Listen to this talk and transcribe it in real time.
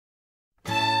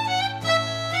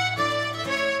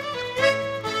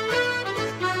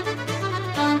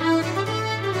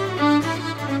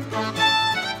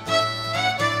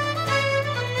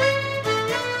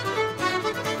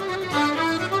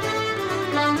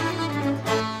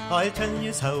I'll tell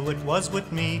yous how it was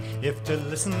with me, if to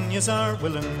listen yous are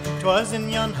willin'. 'Twas in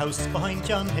yon house behind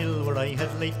yon hill, where I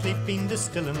had lately been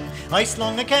distillin'. I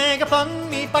slung a keg upon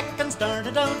me back and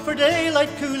started out for daylight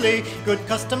coolie. Good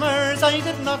customers I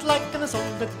did not lack, and I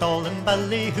sold it all in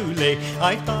Ballyhooly.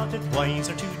 I thought it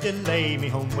wiser to delay me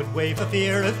homeward way for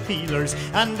fear of peelers,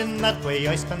 and in that way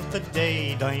I spent the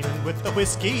day dining with the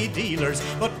whiskey dealers.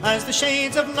 But as the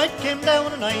shades of night came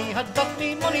down and I had got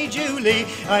me money duly,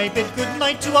 I bid good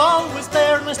night to all was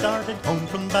there, and I started home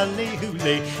from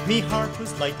Ballyhooly. Me heart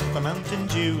was like the mountain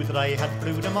dew that I had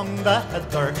brewed among the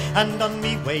heather, and on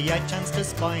me way I chanced to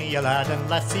spy a lad and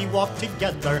lassie walk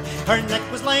together. Her neck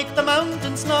was like the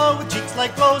mountain snow, with cheeks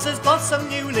like roses blossom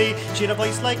newly. She'd a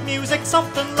voice like music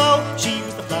soft and low, she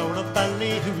was the flower of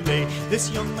Ballyhooly. This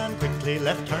young man quickly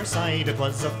left her side, it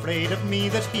was afraid of me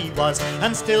that he was,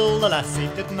 and still the lassie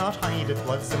did not hide, it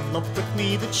was in love with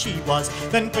me that she was.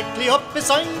 Then quickly up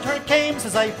beside her came,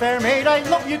 says I, fair maid, I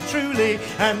love you truly,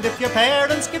 and if your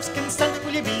parents gives consent,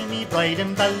 will you be me bride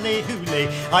in Ballyhooly?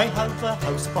 I have a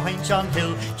house behind yon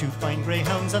hill, 2 fine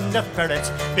greyhounds and a ferret.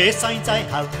 Besides I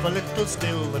have a little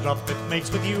still, the drop it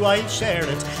makes with you I'll share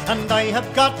it. And I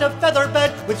have got a feather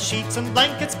bed with sheets and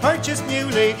blankets purchased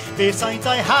newly. Besides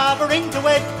I have a ring to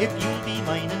wed, if you'll be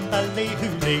mine in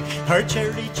Ballyhooly. Her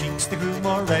cherry cheeks they grew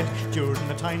more red during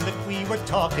the time that we were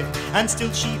talking, and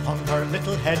still she hung her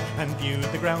little head and viewed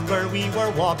the ground where we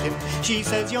were walking. She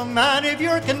says, young man, if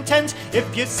you're content, if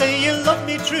you say you love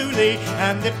me truly,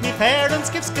 and if me parents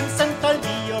gives consent, I'll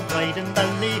be your bride in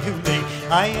Ballyhooly.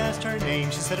 I asked her name,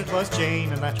 she said it was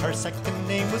Jane, and that her second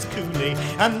name was Cooley.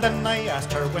 And then I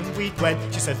asked her when we'd wed,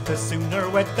 she said the sooner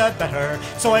wed the better.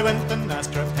 So I went and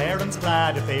asked her parents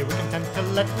glad if they were content to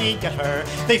let me get her.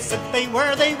 They said they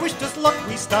were, they wished us luck.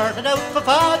 We started out for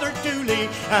Father Dooley,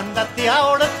 and at the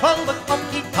hour at 12 o'clock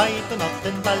he tied the knot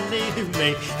in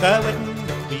Ballyhooly. The wedding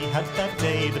that we had that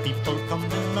day, the people come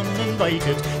in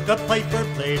uninvited. The piper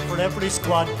played for every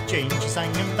squad, Jane she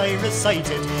sang and I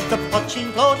recited. The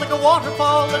punching flowed like a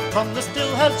waterfall that from the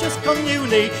still has just come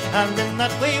newly, and in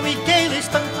that way we gaily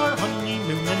spent our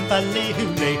honeymoon in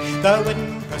Ballyhooly. The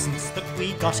wedding presents that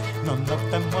we got, none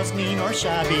of them was mean or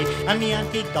shabby, and me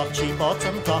auntie Dot she bought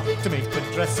some cloth to make good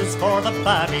dresses for the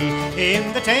babby.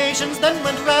 Invitations then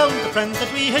went round the friends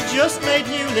that we had just made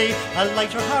newly. A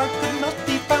lighter heart could not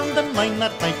be found than mine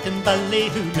that night in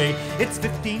Ballyhooly. It's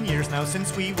 15 years now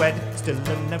since we wed, still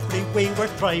in every way we're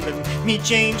thriving. Me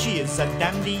Jane she is a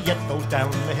dandy, yet though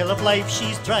down the hill of life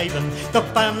she's driving. The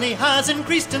family has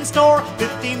increased in store,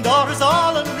 15 daughters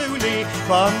all unruly.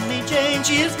 But me Jane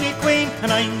she is me queen,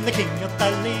 and I'm the king of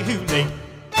Ballyhooly.